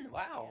 51? games.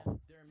 Wow. And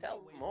there are many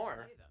Tell ways more.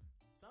 to play them.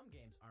 Some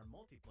games are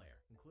multiplayer,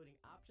 including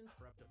options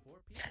for up to 4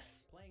 people,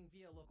 Yes. playing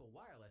via local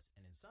wireless,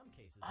 and in some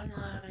cases,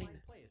 Online.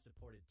 play is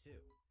supported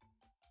too.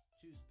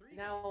 Choose 3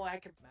 Now games, I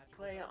can match with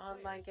play other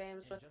online players,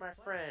 games and with just my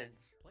play.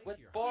 friends. Play With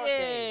to your board heart's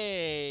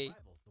Yay!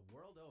 rivals the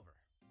world over.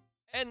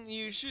 And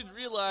you should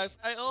realize,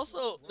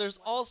 there's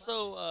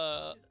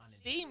also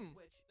Steam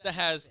that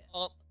has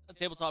a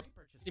tabletop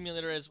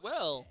simulator as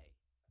well.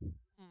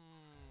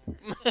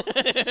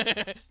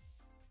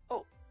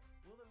 Oh,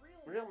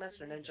 Real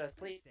Master Ninjas,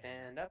 please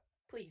stand up.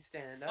 Please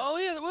stand up. Oh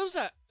yeah, what was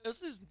that? It was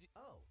this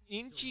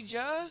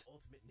Ninja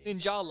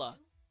Ninjala.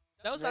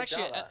 That was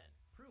actually. Ninjala.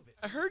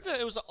 I heard that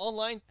it was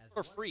online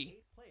for free.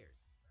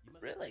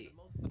 Really?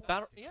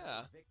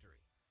 Yeah.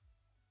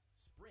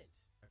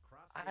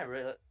 I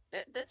really.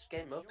 This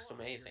game looks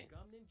amazing.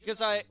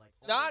 Because I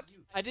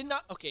did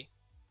not. Okay,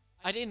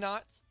 I did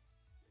not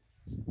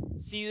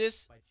see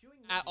this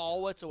at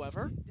all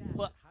whatsoever.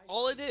 But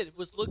all I did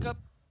was look up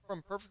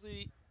from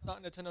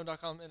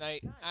perfectly.nintendo.com, and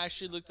I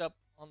actually looked up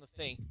on the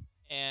thing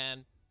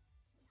and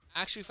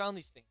actually found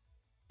these things.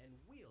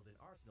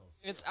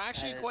 It's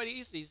actually quite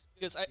easy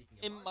because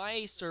in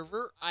my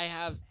server I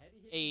have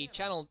a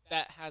channel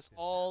that has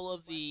all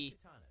of the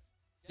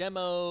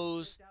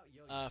demos,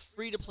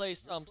 free to play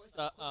stuff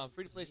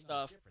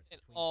in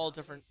all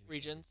different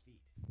regions.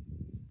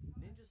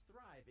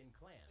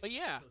 But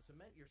yeah.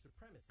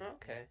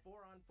 Okay.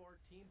 4-on-4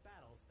 team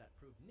battles that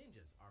prove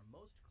ninjas are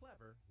most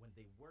clever when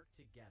they work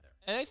together.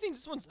 And I think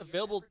this one's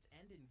available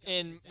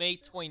in May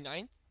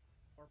 29th.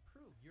 Or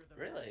prove you're the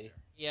Really?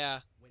 master. Yeah.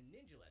 When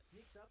Ninjala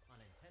sneaks up on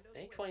Nintendo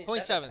May Switch.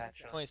 27th. 27th.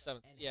 actually.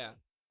 27th. And Yeah.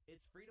 hey,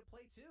 it's free to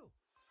play too.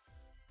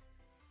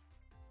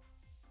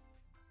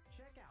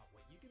 Check out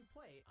what you can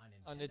play on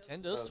On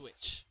Nintendo Nintendo Switch.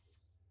 Switch.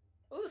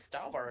 Ooh,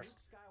 Star Enter Wars.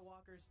 Luke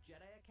Skywalker's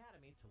Jedi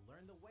Academy to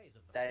learn the ways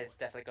of the That Force. is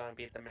definitely going to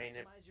be the main.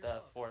 Customize your The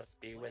look, fourth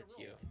be play a with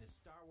role you. in this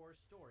Star Wars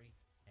story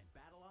and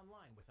battle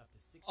online with up to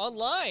 60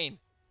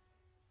 Online? players.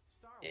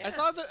 Star Yeah.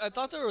 I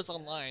thought there was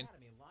online.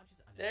 Academy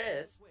launches on There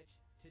Nintendo is. Switch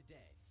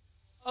today.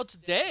 Oh,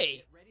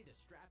 today. Get ready to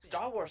strap in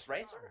Star Wars because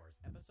Racer? Star Wars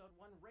Episode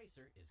 1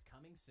 Racer is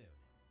coming soon.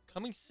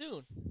 Coming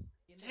soon.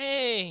 In this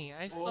Dang,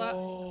 I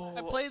Oh, thought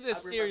I played this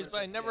I series,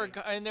 remember but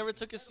this game. I never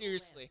took it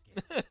seriously.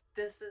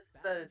 This is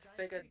the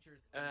Sega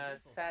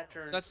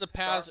Saturn That's the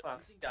Star Paz-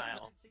 Fox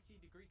style.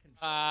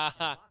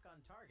 Ah,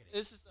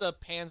 This is the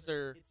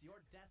Panzer. It's your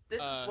destiny.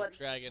 This is what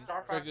Dragon.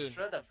 Star Fox Dragoon.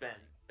 should have been,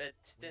 but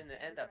didn't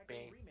end up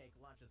being. Remake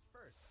launches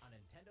first on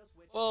Nintendo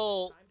Switch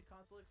Well, as a timed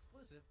console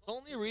exclusive. The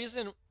only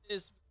reason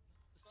is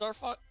Star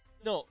Fox.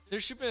 No,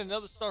 there should be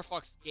another Star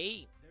Fox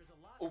game. There's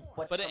a lot Ooh, more.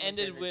 what's But it coming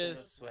ended to with-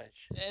 Nintendo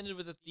Switch? It ended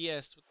with a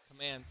DS with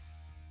commands.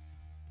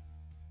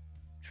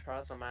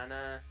 Trials of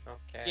Mana.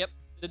 Okay. Yep,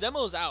 the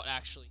demo's out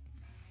actually,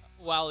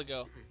 a while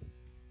ago.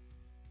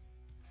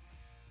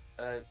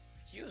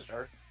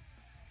 User.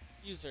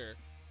 User.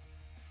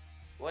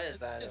 What is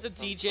that? It's a Some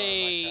sort of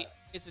DJ. like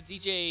It's a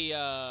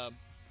DJ.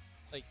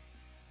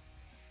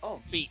 Oh,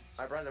 Beat.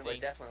 my brother would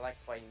thing. definitely like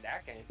playing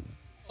that game.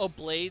 Oh,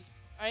 Blades.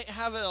 I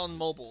have it on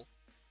mobile,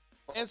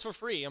 and it's for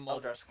free on mobile.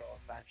 Elder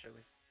Scrolls,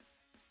 actually.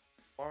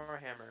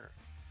 Warhammer.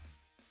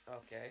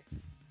 Okay.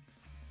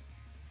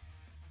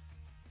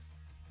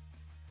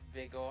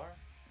 Vigor.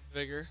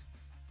 Vigor.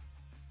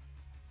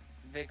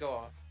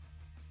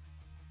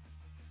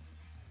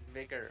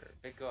 Vigor.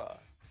 Vigor.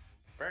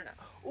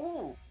 Burnout.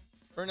 Ooh!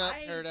 Burnout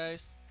I-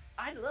 Paradise.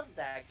 I love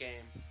that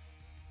game.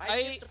 I I-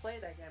 used to play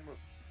that game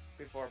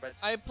before, but.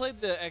 I played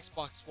the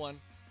Xbox one.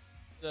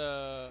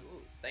 The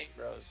Ooh, Saint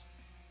Rose.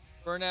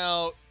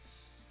 Burnout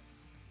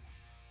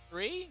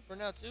 3?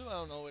 Burnout 2? I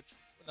don't know which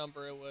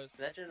number it was.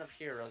 Legend of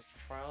Heroes,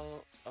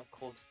 Trials of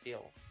Cold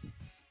Steel.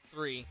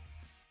 3.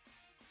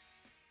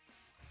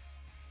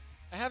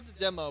 have the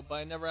demo, but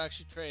I never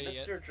actually tried it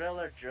yet. Mr.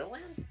 Driller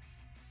Drilling?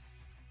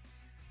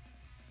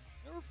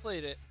 Never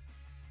played it.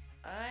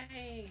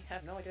 I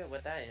have no idea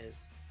what that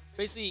is.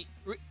 Basically,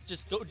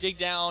 just go dig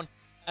down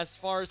as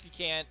far as you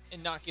can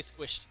and not get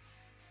squished.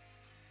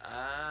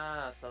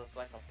 Ah, so it's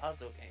like a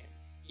puzzle game.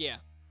 Yeah.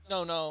 No.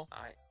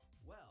 Alright.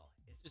 Well,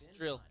 it's Just been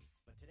drill. fun,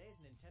 but today's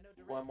Nintendo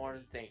Direct One more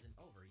week thing. isn't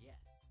over yet.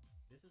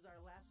 This is our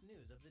last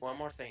news of the One day.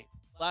 more thing.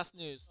 Last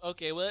news.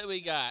 Okay, what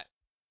we got?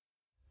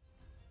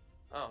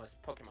 Oh, it's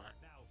Pokemon.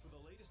 Now for the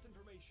latest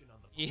information on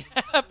the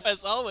Yep,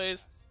 as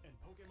always. and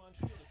Pokemon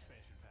Shield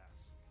expansion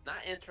pass.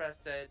 Not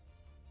interested.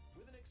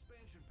 With an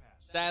expansion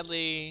pass,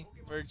 Sadly,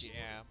 Pokemon for Sword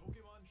Jam. and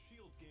Pokemon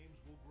Shield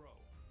games will grow.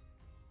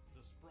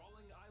 The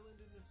sprawling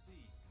island in the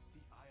sea,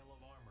 the Isle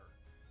of Armor,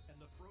 and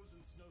the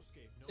frozen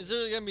snowscape known Is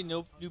there as gonna be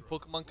no Tundra new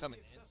Pokemon will be coming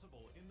in?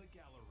 accessible in the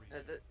Galar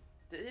region.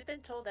 They've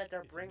been told that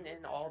they're bringing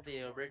in all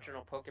the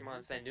original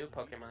Pokemons and new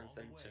Pokemons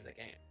into the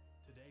game.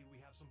 Today we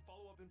have some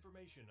follow-up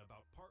information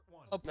about Part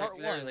 1. Oh, part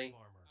Like, one. literally.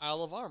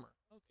 Isle of Armor.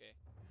 Okay.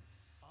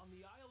 On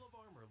the Isle of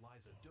Armor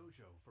lies a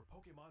dojo for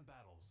Pokemon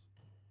battles,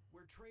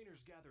 where trainers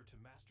gather to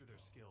master their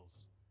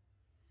skills.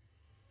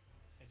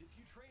 And if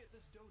you train at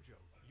this dojo,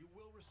 you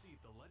will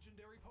receive the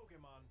legendary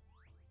Pokemon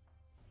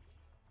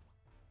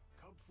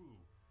Kubfu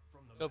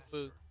from the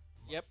Kubfu. Master.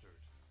 Yep. Mustard.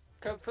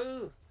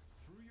 Kubfu!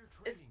 Through your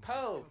It's training with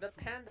Poe, the Kubfu,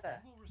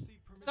 panda. you will receive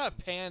It's not a permission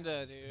to panda,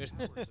 challenge the dude.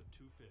 Towers of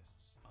Two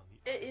Fists on the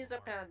It Isle is of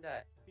a Armor. panda.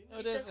 In No,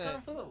 it this isn't.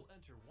 challenge, Kung Fu. you will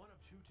enter one of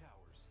two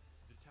towers.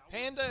 The Tower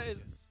Panda of is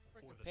Darkness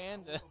freaking or the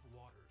panda. Tower of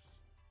Waters.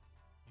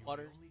 You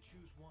Waters. may only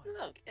choose one.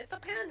 Look, it's a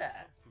and you and panda.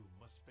 Kung Fu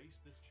must face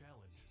this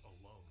challenge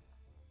alone.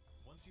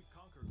 Once you've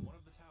conquered one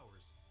of the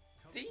towers,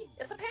 Kung See? Fu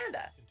It's a will lead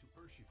panda. you into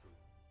Urshifu.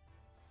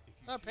 If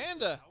you Not a choose the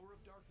panda. Tower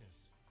of Darkness,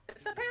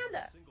 It's it a will be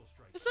panda. single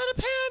strike. It's not a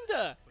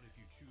panda. But if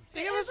you choose It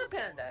the is a Tower of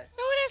panda. Waters,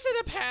 No, it isn't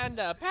a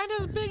panda.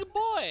 Panda's a big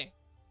boy.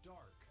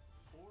 Dark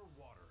or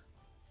water,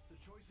 the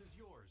choice is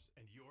yours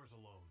and yours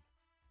alone.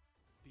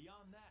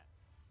 Beyond that,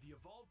 the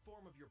evolved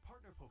form of your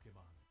partner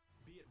Pokemon,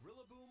 be it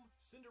Rillaboom,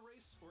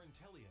 Cinderace, or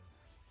Inteleon,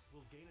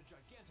 will gain a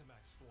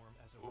Gigantamax form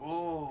as a reward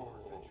for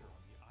your adventure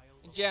on the Isle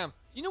of Jam, Armor.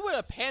 you know what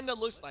a panda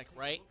looks Let's like, take a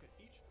right? look at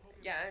each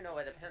Pokemon's Yeah, I know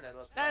what a panda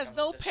looks That like. is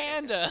no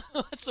panda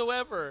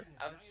whatsoever.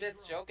 I was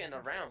just joking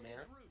around, man.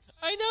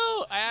 I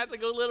know. I had to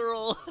go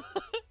literal.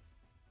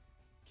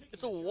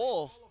 It's a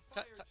wolf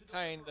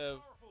kind of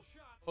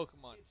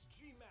Pokemon. It's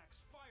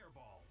G-Max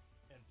Fireball,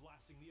 and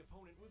blasting the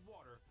opponent with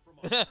water from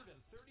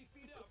 130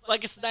 feet up.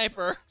 Like a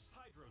sniper.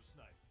 Hydro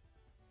Snipe.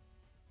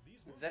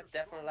 These moves Zep are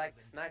definitely stronger likes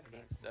than sniping,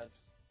 Dynamax so moves,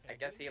 I and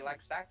guess when he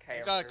likes used, that We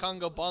character. got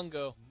Congo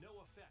Bongo. no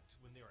effect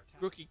when they're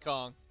attacking. Rookie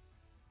Kong.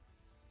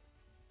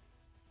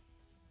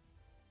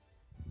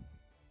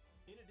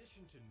 In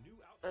addition to new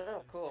outfits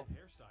Oh, cool. and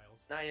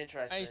hairstyles, Not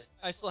interested.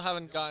 I still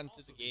haven't gotten to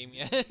the also game new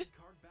yet.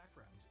 card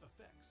backgrounds,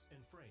 effects, and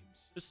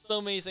frames. There's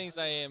so many things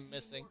I am Even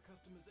missing. more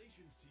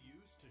customizations to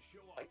use to show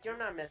off You're your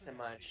not missing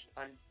personality.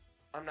 much.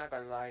 I'm not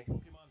gonna lie.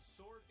 Pokemon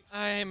Sword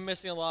I am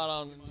missing a lot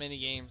on Pokemon many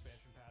Shield games.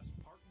 Expansion Pass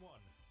Part 1,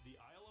 The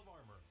Isle of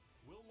Armor,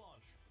 will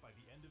launch by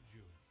the end of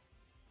June.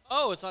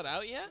 Oh, it's not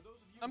out yet? For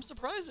those of you I'm who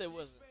surprised purchased it the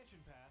wasn't. expansion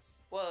pass,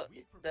 Well,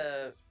 we've the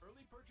prepared this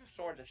early purchase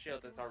Sword bonus and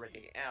Shield you is can already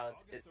receive out.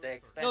 August The 31st.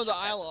 expansion No, the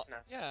pass Isle. is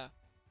not. Yeah.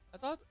 I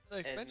thought the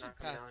It's expansion not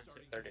coming pass. out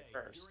Starting until today,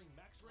 31st. during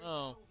max rate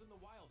Oh. battles in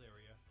the wild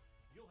area,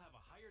 you'll have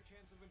a higher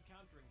chance of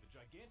encountering the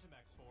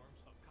Gigantamax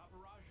forms of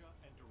Caparaja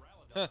and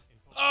Duraludon in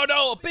Oh Pokemon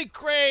no, a Sleep. big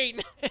crane!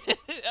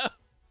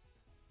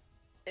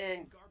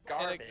 And And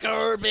garbage. a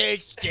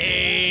garbage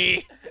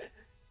day!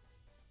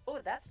 Oh,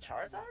 that's Battle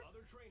Charizard? with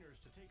other trainers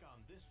to take on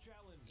this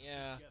challenge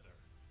Yeah.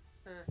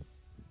 together.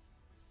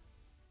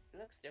 It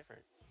looks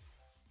different.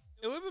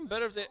 It would have been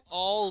better if they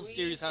all Please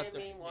series have give me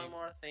different one names.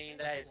 more thing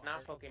that is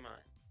not Pokemon.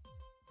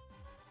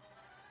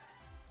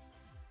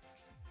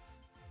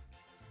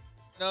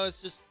 No, it's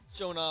just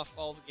showing off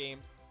all the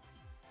games.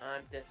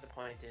 I'm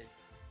disappointed.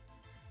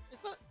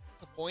 It's not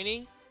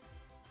disappointing.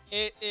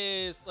 It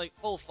is like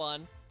full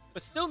fun,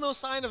 but still no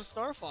sign of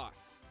Star Fox.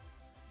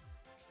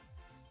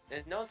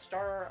 There's no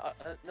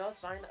no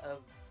sign of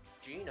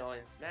Geno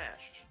in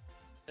Smash.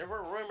 There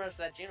were rumors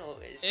that Geno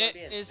is going to It be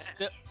in is Smash.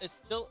 still, it's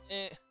still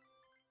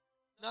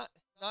not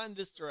in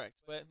this direct,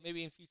 but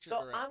maybe in future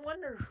So direct. I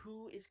wonder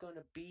who is going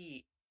to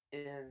be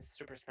in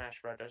Super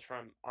Smash Bros.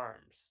 From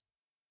ARMS.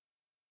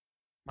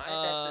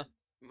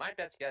 My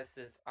best guess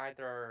is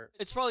either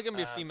It's probably gonna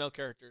be a uh, female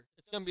character.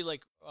 It's gonna be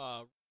like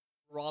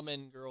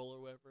Ramen Girl or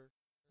whatever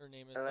her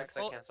name is. Alexa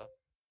Oh, Cancel.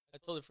 I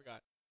totally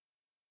forgot.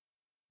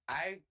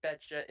 I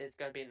betcha it's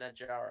going to be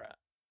Najara.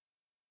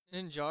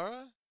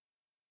 Ninjara?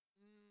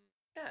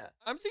 Yeah.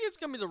 I'm thinking it's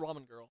gonna be the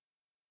Ramen Girl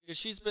because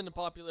she's been a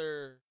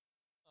popular.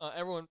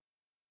 Everyone,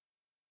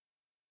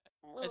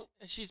 Well,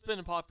 she's been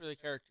a popular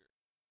character.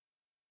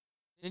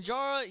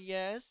 Ninjara,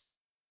 yes,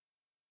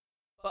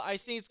 but I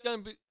think it's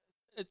gonna be.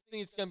 I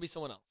think it's gonna be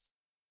someone else.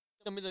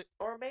 It's gonna be the.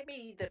 or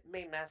maybe the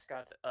main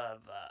mascot of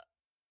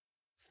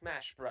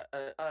Smash Bros.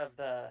 Of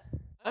the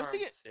I'm ARMS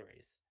thinking.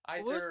 series.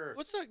 Either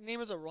What's the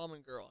name of the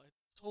Ramen Girl? I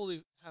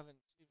totally haven't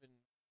even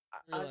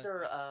realized either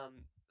that.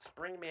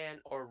 Springman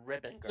or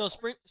Ribbon Girl?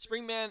 No,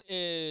 Springman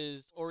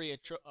is Ori a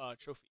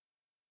trophy.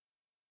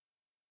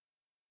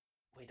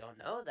 We don't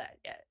know that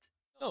yet.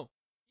 No,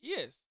 he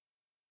is.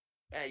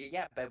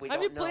 Yeah, but we Have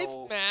don't you played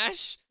know.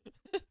 Smash?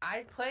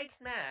 I played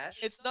Smash.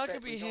 It's not but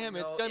gonna be we don't him.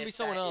 It's know gonna be if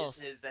someone that else.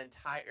 is his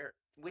entire.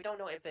 We don't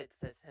know if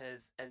it's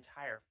his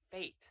entire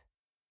fate.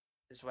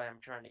 Is what I'm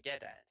trying to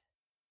get at.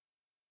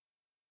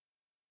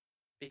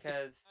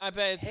 Because I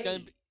bet it's hey, gonna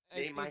be. I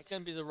they think might it's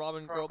gonna be the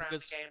Robin girl program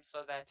because the game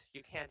so that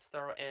you can't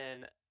throw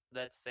in,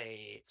 let's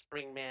say,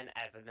 Springman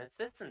as an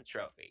assistant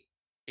trophy,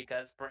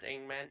 because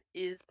Springman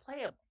is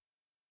playable.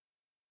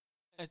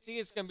 I think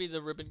it's gonna be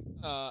the Ribbon,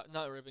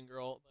 not Ribbon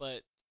Girl,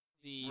 but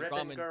the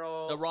Ribbon Ramen,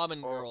 Girl, the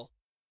Ramen or Girl.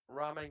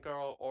 Ramen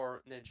Girl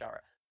or Ninjara.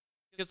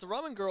 Because the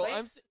Ramen Girl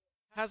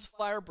has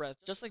fire breath,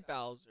 just like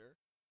Bowser.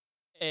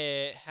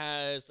 It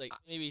has like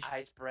maybe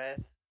Ice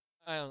Breath.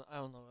 I don't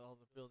know what all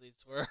the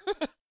abilities were.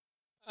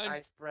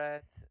 Ice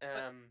Breath.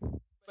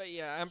 But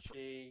yeah,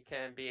 she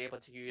can be able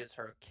to use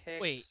her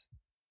kicks. Wait.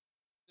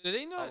 Did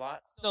they a not?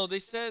 lot. No, they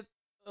said.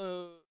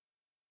 No,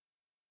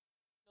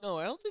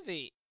 I don't think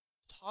they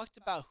talked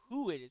about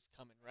who it is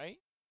coming, right?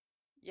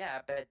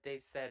 Yeah, but they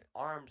said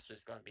Arms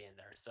is going to be in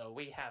there, so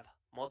we have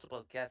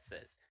multiple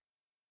guesses.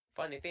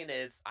 Funny thing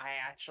is, I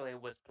actually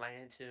was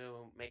planning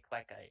to make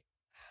like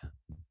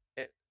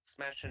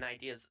smashing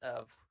ideas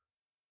of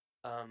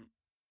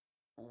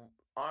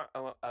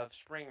of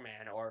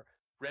Springman or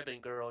Ribbon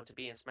Girl to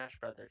be in Smash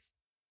Brothers.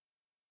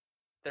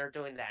 They're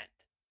doing that,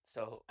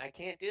 so I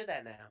can't do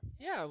that now.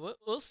 Yeah,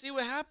 we'll see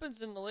what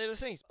happens in the later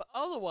things. But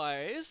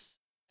otherwise,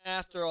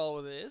 after all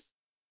of this,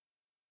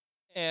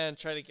 and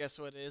try to guess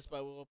what it is,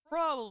 but we'll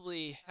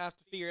probably have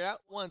to figure it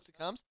out once it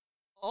comes.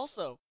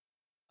 Also,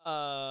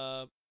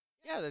 yeah,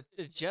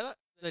 the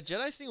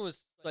Jedi thing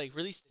was like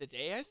released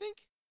today, I think.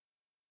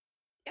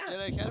 Yeah.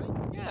 Jedi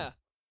Academy, yeah.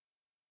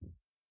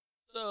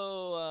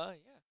 So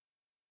yeah,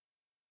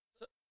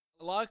 so,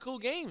 a lot of cool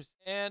games,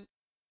 and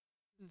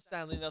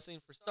sadly nothing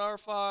for Star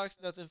Fox,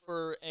 nothing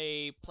for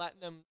a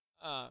platinum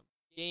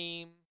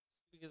game,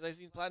 because I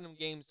seen platinum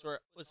games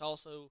was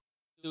also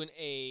doing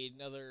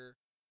another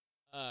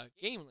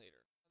game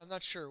later. I'm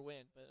not sure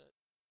when, but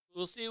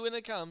we'll see when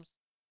it comes.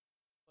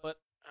 But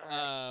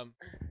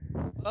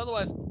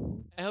otherwise,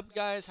 I hope you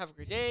guys have a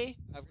great day,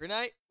 have a great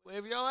night,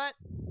 wherever y'all at.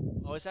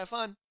 Always have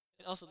fun.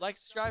 And also like,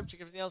 subscribe, check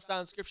everything else down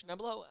in the description down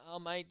below. I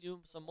might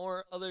do some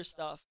more other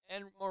stuff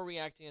and more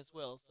reacting as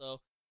well.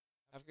 So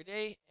have a great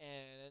day,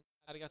 and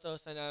arigato,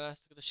 sayonara,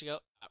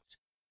 out.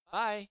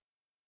 Bye.